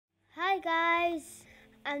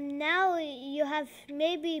And now you have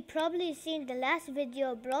maybe probably seen the last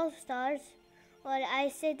video of Brawl Stars, where I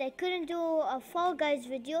said I couldn't do a Fall Guys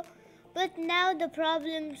video, but now the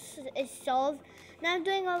problem is solved. Now I'm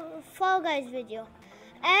doing a Fall Guys video.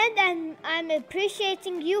 And I'm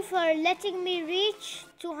appreciating you for letting me reach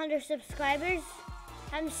 200 subscribers.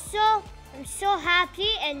 I'm so happy,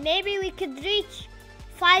 and maybe we could reach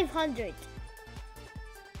 500.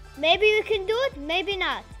 Maybe we can do it, maybe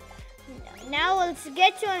not. Now let's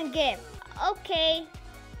get to a game. Okay.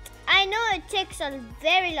 I know it takes a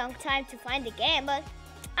very long time to find the game, but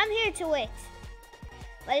I'm here to wait.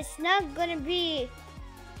 But it's not gonna be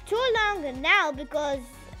too long now because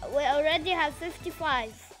we already have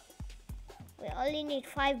 55. We only need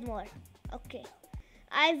 5 more. Okay.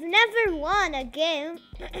 I've never won a game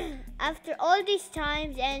after all these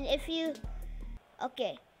times, and if you...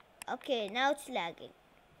 Okay, now it's lagging.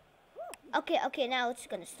 Okay, now it's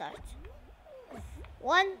gonna start.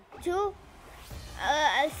 1, 2,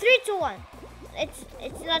 3, 2, 1.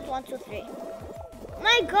 It's not 1, 2, 3.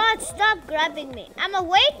 My God, stop grabbing me. I'ma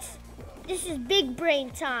wait. This is big brain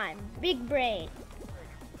time. Big brain.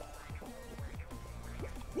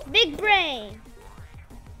 Big brain.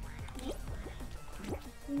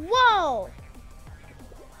 Whoa!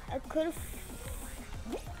 I could've...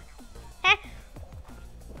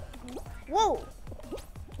 Whoa!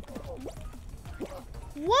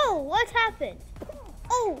 Whoa, what happened?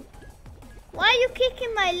 Oh! Why are you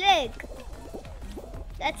kicking my leg?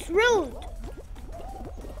 That's rude.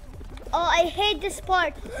 Oh, I hate this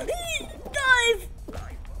part. Dive!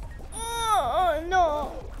 Oh,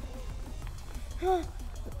 no.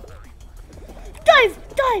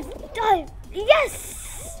 Dive!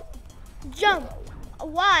 Yes! Jump.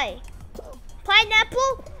 Why?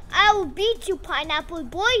 Pineapple? I will beat you, pineapple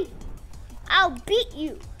boy. I'll beat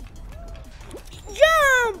you.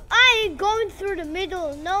 Jump! I ain't going through the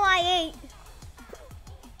middle. No, I ain't.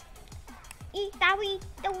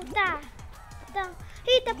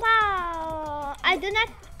 I do not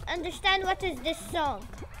understand what is this song.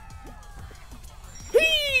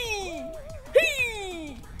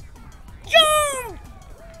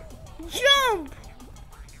 Jump!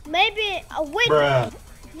 Maybe a win. Bruh.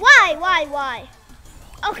 Why?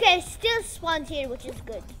 Okay, still spawned here, which is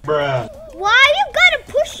good. Bruh. Why you gotta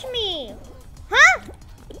push me? Huh?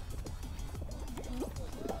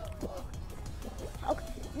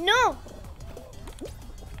 Okay. No.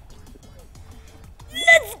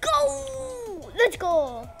 Let's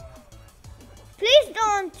go. Please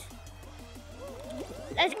don't.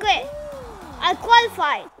 Let's quit. I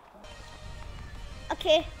qualified.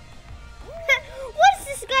 Okay. What is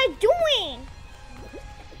this guy doing?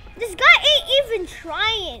 This guy ain't even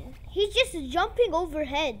trying. He's just jumping over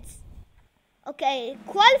heads. Okay,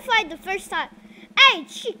 qualified the first time. Hey,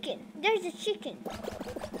 chicken. There's a chicken.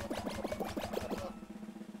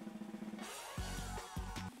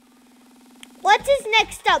 What is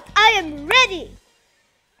next up? I am ready.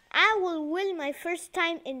 I will win my first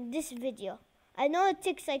time in this video. I know it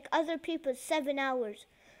takes like other people 7 hours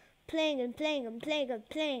playing,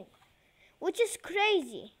 which is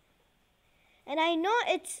crazy. And I know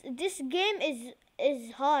this game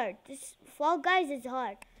is hard. This Fall Guys is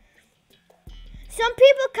hard. Some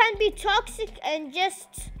people can be toxic and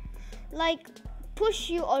just like push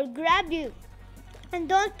you or grab you and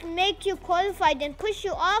don't make you qualified and push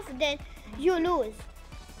you off, then you lose.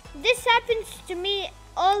 This happens to me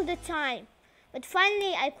all the time. But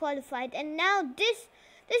finally I qualified, and now this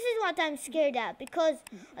is what I'm scared at, because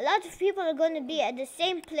a lot of people are going to be at the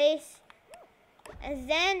same place, and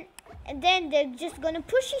then they're just going to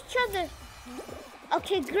push each other.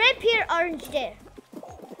 Okay, grape here, orange there.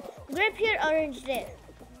 Grape here, orange there.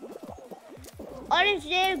 Orange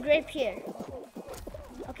there, grape here.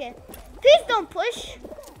 Okay. Please don't push.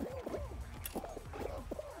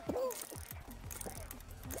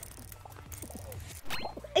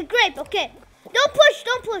 A grape, okay. Don't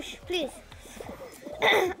push, please.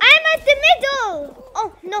 I'm at the middle.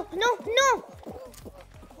 Oh, no.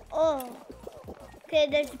 Oh. Okay,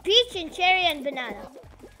 there's peach and cherry and banana.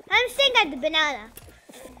 I'm staying at the banana.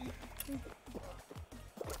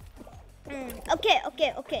 Okay.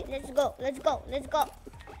 Let's go.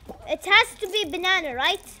 It has to be banana,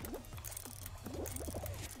 right?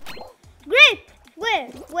 Grape!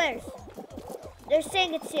 Where's? They're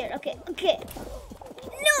saying it's here. Okay.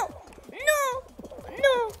 No.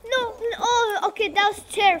 Oh, okay, that was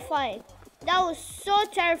terrifying. That was so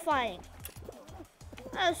terrifying.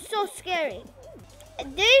 That was so scary.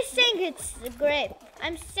 They're saying it's grape.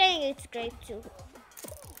 I'm saying it's grape too.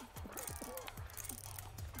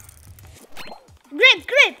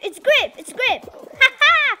 Grape. It's grape.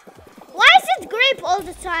 Haha! Why is it grape escape all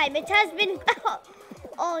the time. It has been...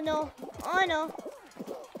 Oh no. Oh no.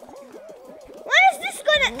 When is this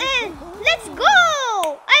gonna end? Let's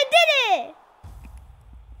go! I did it!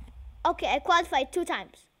 Okay, I qualified 2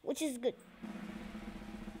 times, which is good.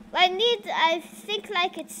 I think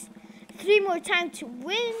like it's 3 more times to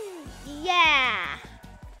win. Yeah.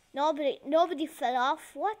 Nobody fell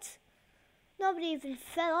off. What? Nobody even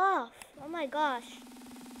fell off. Oh my gosh.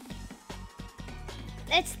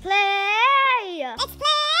 Let's play. Let's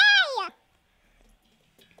play.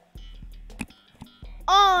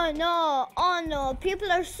 Oh no. Oh no.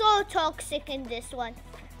 People are so toxic in this one.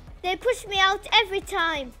 They push me out every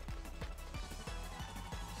time.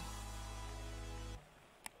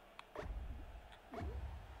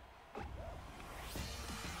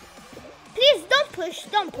 Please don't push,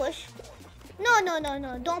 don't push. No, no, no,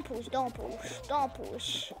 no, don't push, don't push, don't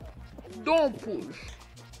push. Don't push.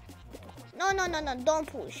 No, no, no, no, don't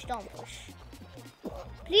push, don't push.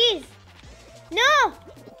 Please. No.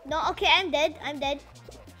 No, okay, I'm dead, I'm dead.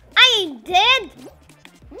 I ain't dead.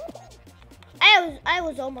 I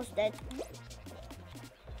was almost dead.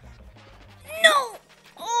 No.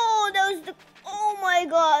 Oh, that was the, oh my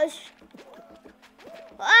gosh.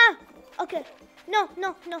 Ah, okay. No,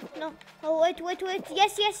 no, no, no. Oh, wait, wait, wait.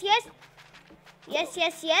 Yes, yes, yes. Yes,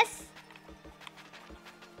 yes, yes.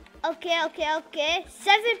 Okay, okay, okay.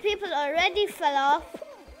 7 people already fell off.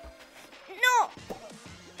 No.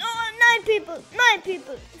 No, 9 people. 9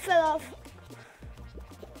 people fell off.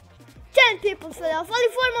 10 people fell off. Only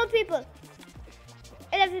 4 more people.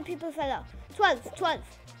 11 people fell off. 12, 12.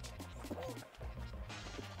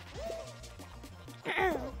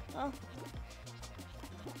 Oh.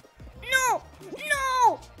 No!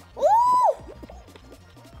 No! Ooh!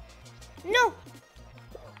 No!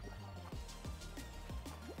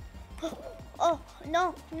 Oh,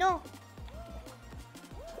 no, no.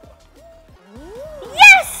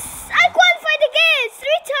 Yes! I qualified again! 3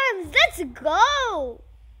 times! Let's go!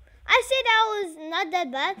 I said I was not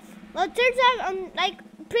that bad, but turns out I'm like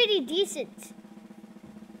pretty decent.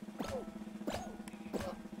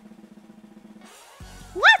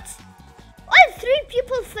 What? All 3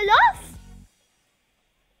 people fell off?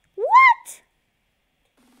 What?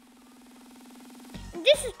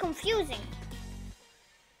 This is confusing.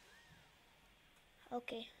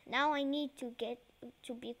 Okay, now I need to get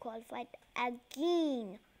to be qualified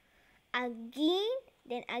again. Again,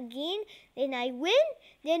 then I win,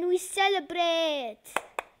 then we celebrate.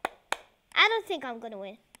 I don't think I'm gonna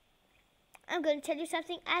win. I'm gonna tell you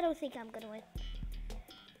something, I don't think I'm gonna win.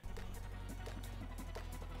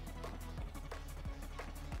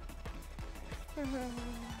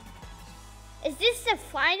 Is this the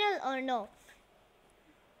final or no?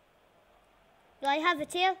 Do I have a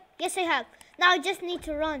tail? Yes, I have. Now I just need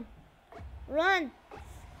to run. Run.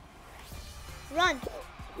 Run.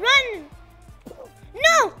 Run.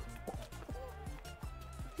 No.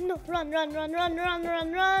 No. Run, run, run, run, run,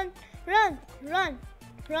 run, run. Run, run.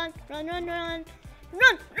 Run, run, run, run.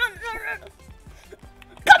 Run, run, run, run.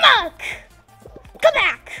 Come back. Come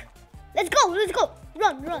back. Let's go. Let's go.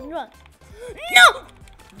 Run, run, run. No.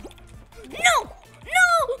 No. No.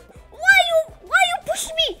 Why you push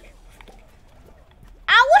me?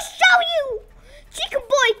 I will show you. Chicken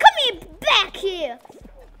boy, come here, back here.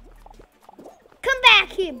 Come back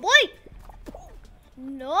here, boy.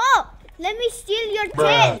 No. Let me steal your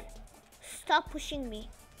tail. Stop pushing me.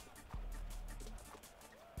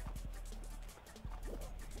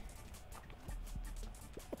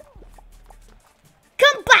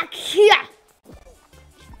 Come back here.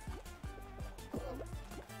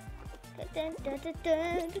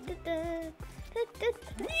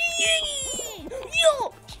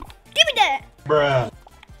 No! Give me that! Bruh.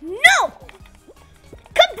 No!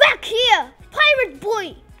 Come back here! Pirate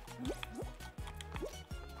boy!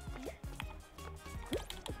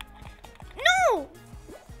 No!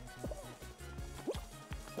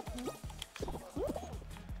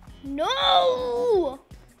 No!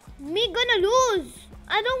 Me gonna lose!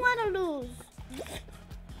 I don't wanna lose.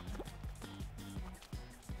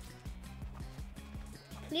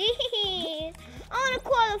 Please! I wanna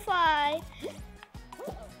qualify!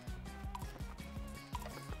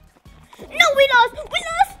 No, we lost! We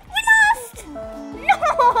lost! We lost! No!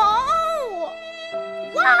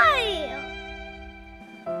 Why?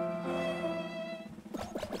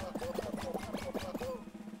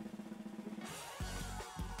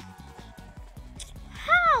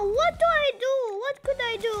 How? What do I do? What could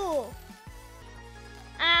I do?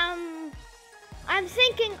 I'm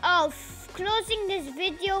thinking of closing this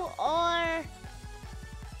video or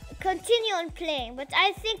continue on playing, but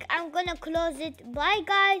I think I'm gonna close it. Bye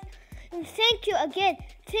guys, And thank you again.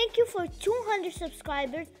 Thank you for 200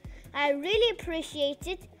 subscribers. I really appreciate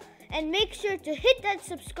it. And make sure to hit that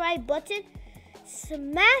subscribe button.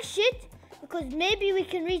 Smash it, because maybe we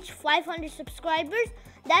can reach 500 subscribers.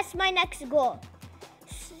 That's my next goal.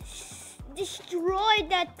 Destroy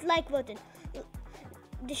that like button.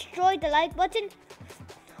 Destroy the like button.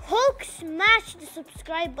 Hulk smash the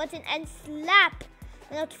subscribe button and slap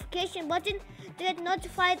the notification button to get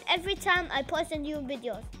notified every time I post a new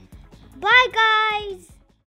video. Bye guys!